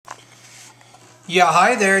Yeah,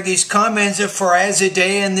 hi there. These comments are for Azadeh,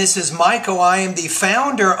 and this is Michael. I am the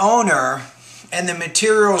founder, owner, and the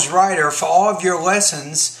materials writer for all of your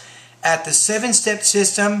lessons at the 7-step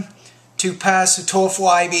system to pass the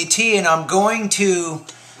TOEFL IBT, and I'm going to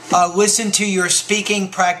listen to your speaking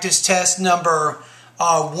practice test number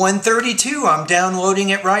 132. I'm downloading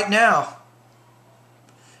it right now.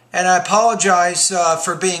 And I apologize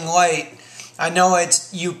for being late. I know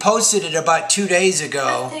you posted it about 2 days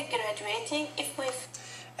ago.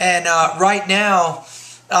 And right now,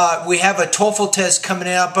 we have a TOEFL test coming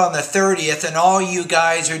up on the 30th, and all you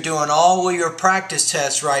guys are doing all of your practice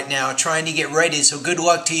tests right now, trying to get ready. So good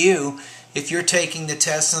luck to you if you're taking the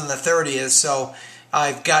test on the 30th. So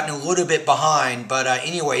I've gotten a little bit behind, but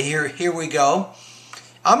anyway, here we go.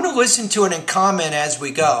 I'm going to listen to it and comment as we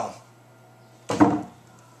go.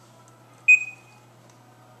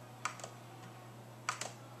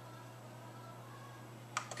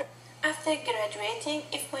 After graduating,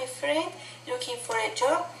 if my friend looking for a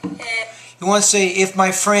job... You want to say, if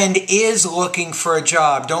my friend is looking for a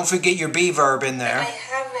job. Don't forget your be verb in there. I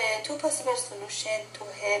have two possible solutions to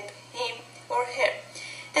help him or her.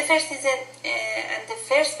 The first is and the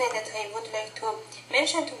first way that I would like to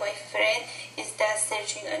mention to my friend is that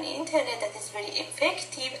searching on the internet that is very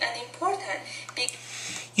effective and important.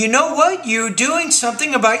 You know what? You're doing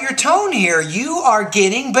something about your tone here. You are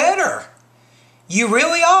getting better. You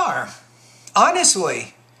really are.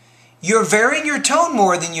 Honestly. You're varying your tone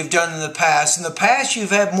more than you've done in the past. In the past, you've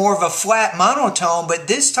had more of a flat monotone, but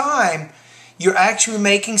this time, you're actually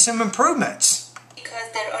making some improvements.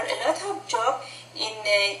 Because there are a lot of jobs in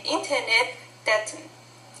the internet that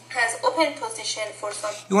has open position for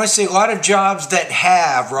some... You want to say a lot of jobs that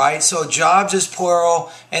have, right? So jobs is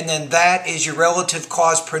plural, and then that is your relative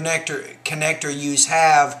clause connector. Use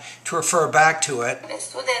have to refer back to it. A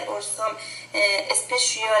student or some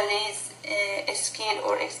specialized skill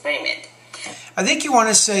or experiment. I think you want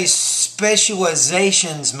to say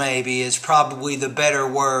specializations maybe is probably the better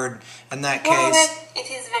word in that case. It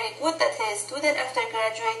is very good that a student after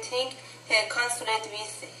graduating consulate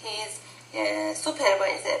with his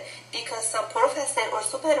supervisor, because some professor or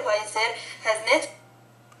supervisor has net.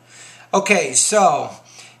 Okay, so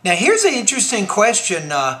now here's an interesting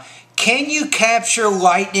question. Can you capture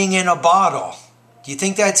lightning in a bottle? Do you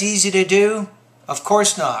think that's easy to do? Of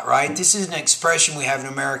course not, right? This is an expression we have in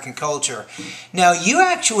American culture. Now, you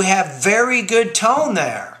actually have very good tone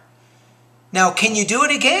there. Now, can you do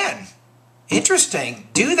it again? Interesting.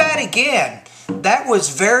 Do that again. That was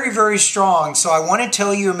very, very strong. So I want to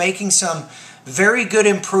tell you, you're making some very good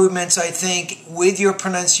improvements, I think, with your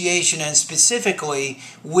pronunciation and specifically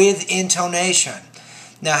with intonation.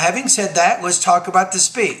 Now, having said that, let's talk about the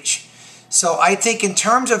speech. So I think in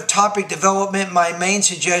terms of topic development, my main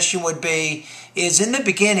suggestion would be is in the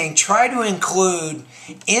beginning, try to include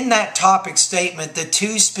in that topic statement the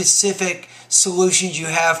two specific solutions you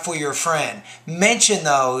have for your friend. Mention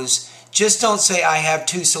those. Just don't say, I have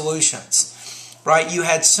two solutions. Right? You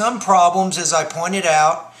had some problems, as I pointed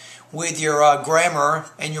out, with your grammar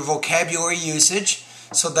and your vocabulary usage.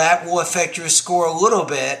 So that will affect your score a little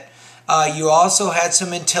bit. You also had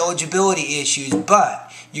some intelligibility issues,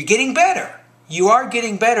 but you're getting better. You are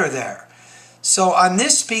getting better there. So on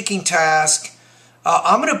this speaking task,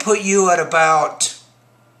 I'm going to put you at about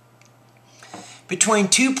between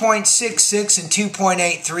 2.66 and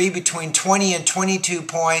 2.83, between 20 and 22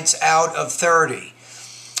 points out of 30.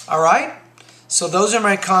 All right? So those are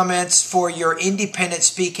my comments for your independent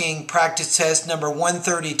speaking practice test number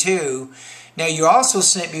 132. Now you also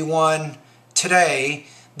sent me one today.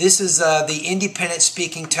 This is the independent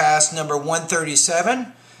speaking task number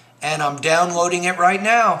 137, and I'm downloading it right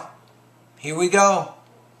now. Here we go.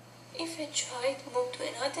 If a child moved to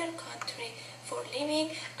another country for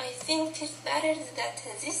living, I think it is better that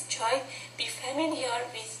this child be familiar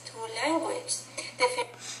with two languages.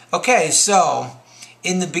 Okay, so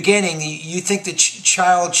in the beginning, you think the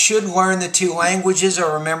child should learn the two languages,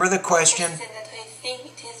 or remember the question? I said that I think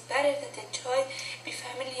it is better that the child be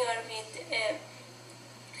familiar with a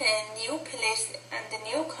new place and the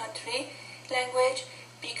new country language,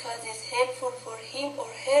 because it's helpful for him or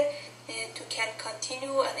her to can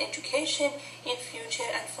continue an education in future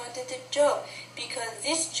and find a job, because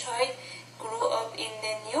this child grew up in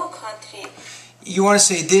the new country. You want to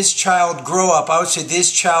say this child grow up. I would say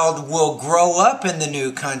this child will grow up in the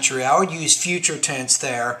new country. I would use future tense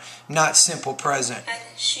there, not simple present. And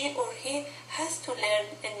she or he has to learn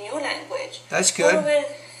a new language. That's good.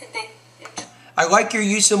 I like your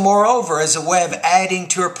use of moreover as a way of adding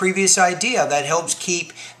to a previous idea. That helps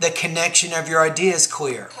keep the connection of your ideas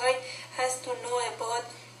clear. Has to know about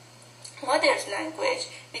mother's language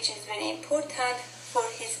which is very important for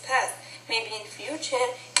his past. Maybe in future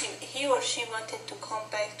he or she wanted to come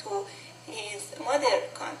back to his mother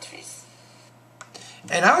countries.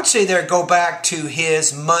 And I would say there, go back to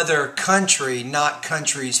his mother country, not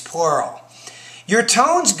countries plural. Your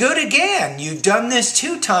tone's good again. You've done this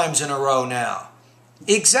 2 times in a row now.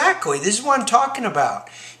 Exactly. This is what I'm talking about.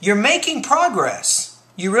 You're making progress.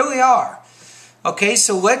 You really are. Okay,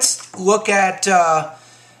 so let's look at,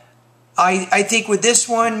 I think with this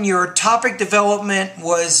one, your topic development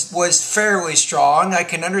was fairly strong. I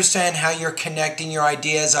can understand how you're connecting your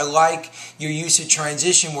ideas. I like your use of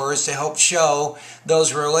transition words to help show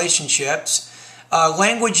those relationships.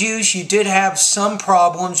 Language use, you did have some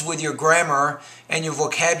problems with your grammar and your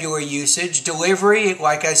vocabulary usage. Delivery,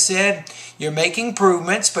 like I said, you're making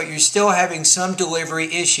improvements, but you're still having some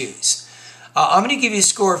delivery issues. I'm going to give you a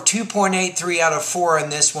score of 2.83 out of 4 on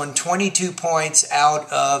this one, 22 points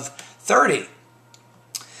out of 30.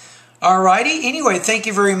 Alrighty, anyway, thank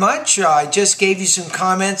you very much. I just gave you some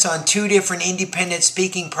comments on 2 different independent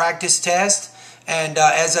speaking practice tests. And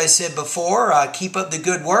as I said before, keep up the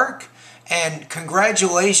good work. And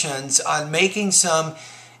congratulations on making some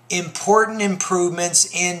important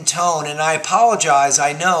improvements in tone. And I apologize,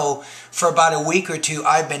 I know for about a week or 2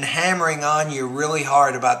 I've been hammering on you really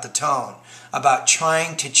hard about the tone, about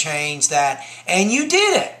trying to change that. And you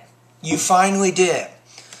did it. You finally did.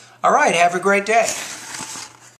 All right, have a great day.